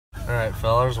Alright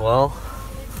fellas, well,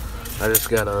 I just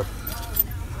got a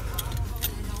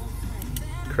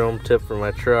chrome tip for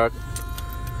my truck.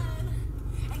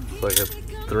 It's like a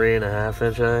 3.5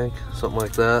 inch, I think, something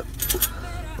like that.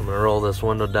 I'm gonna roll this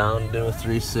window down and do a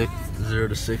 0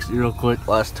 to 60 real quick.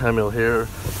 Last time you'll hear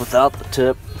without the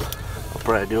tip. I'll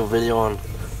probably do a video on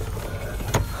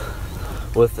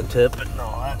with the tip and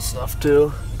all that stuff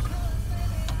too.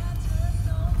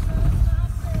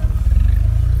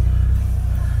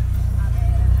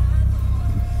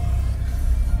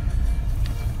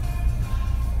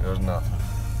 There's nothing.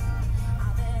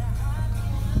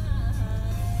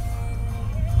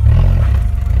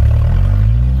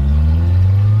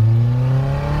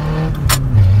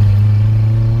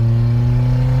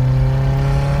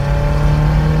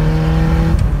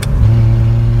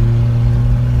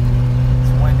 It's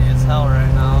windy as hell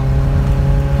right now.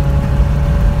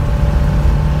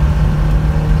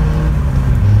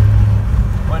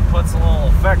 Wind puts a little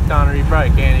effect on her, you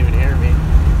probably can't even hear me.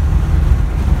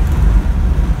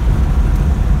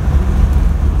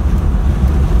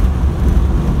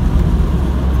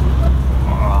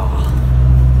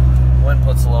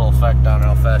 Puts a little effect on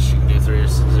how fast you can do 0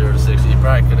 to 60. You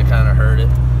probably could have kind of heard it.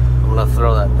 I'm gonna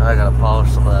throw that. I gotta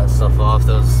polish some of that stuff off.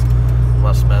 Those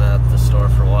must have been at the store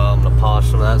for a while. I'm gonna polish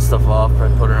some of that stuff off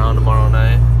and put it on tomorrow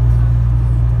night.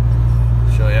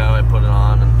 Show you how I put it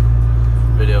on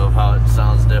and video of how it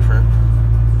sounds different.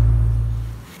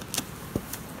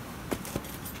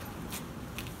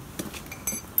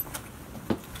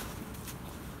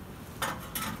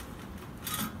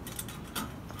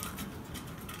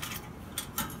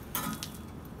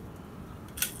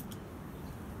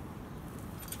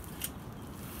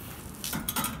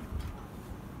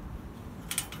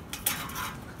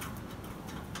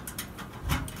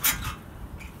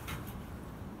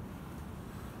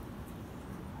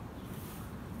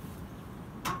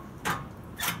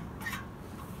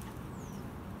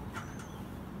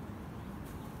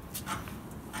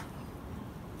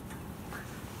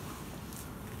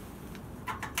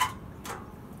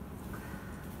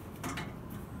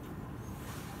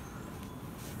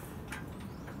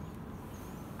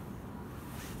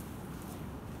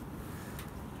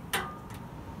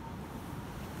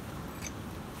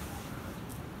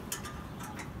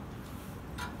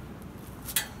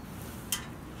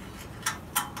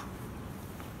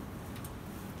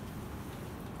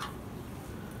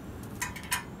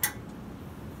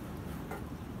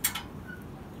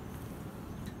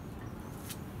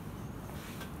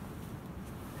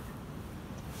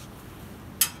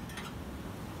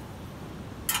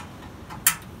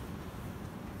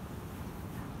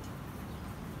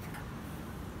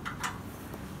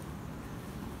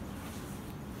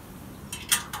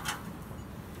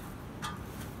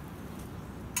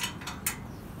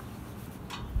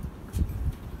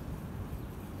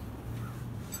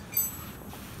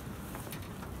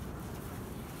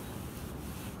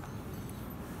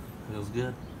 Feels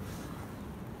good.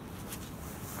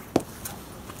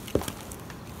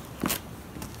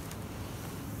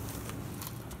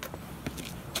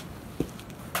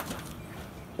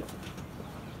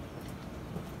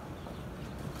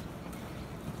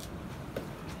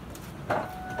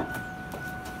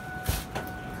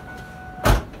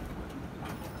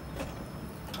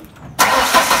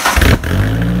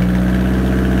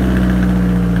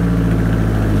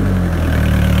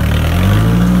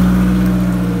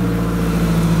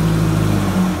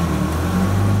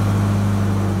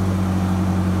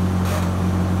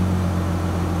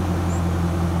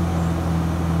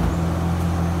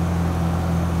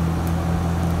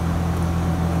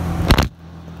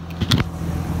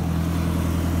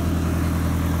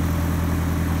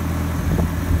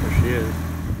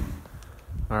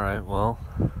 Alright, well,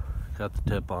 got the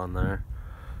tip on there.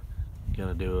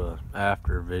 Gonna do a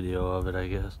after video of it, I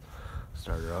guess.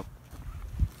 Start her up.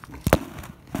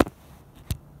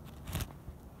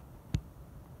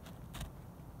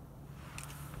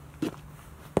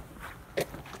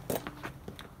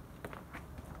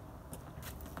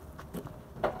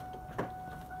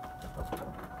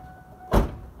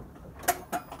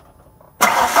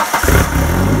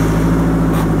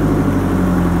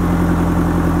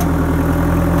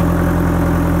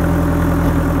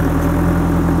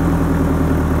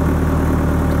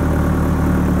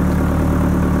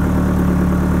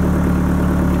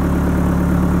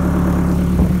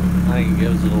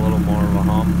 Gives it a little more of a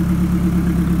hum.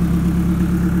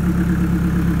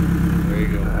 There you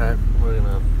go. Alright, we're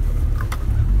gonna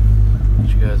get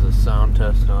you guys a sound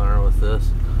test on her with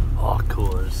this. Oh cool,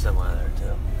 there's a semi there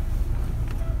too.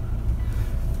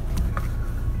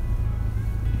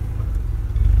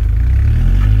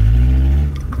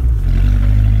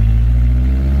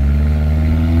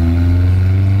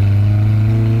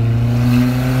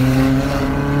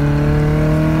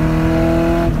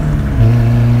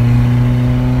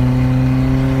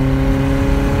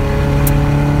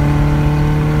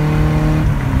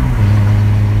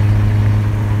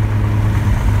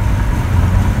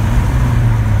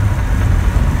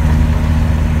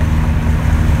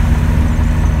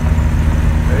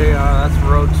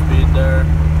 road speed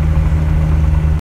there.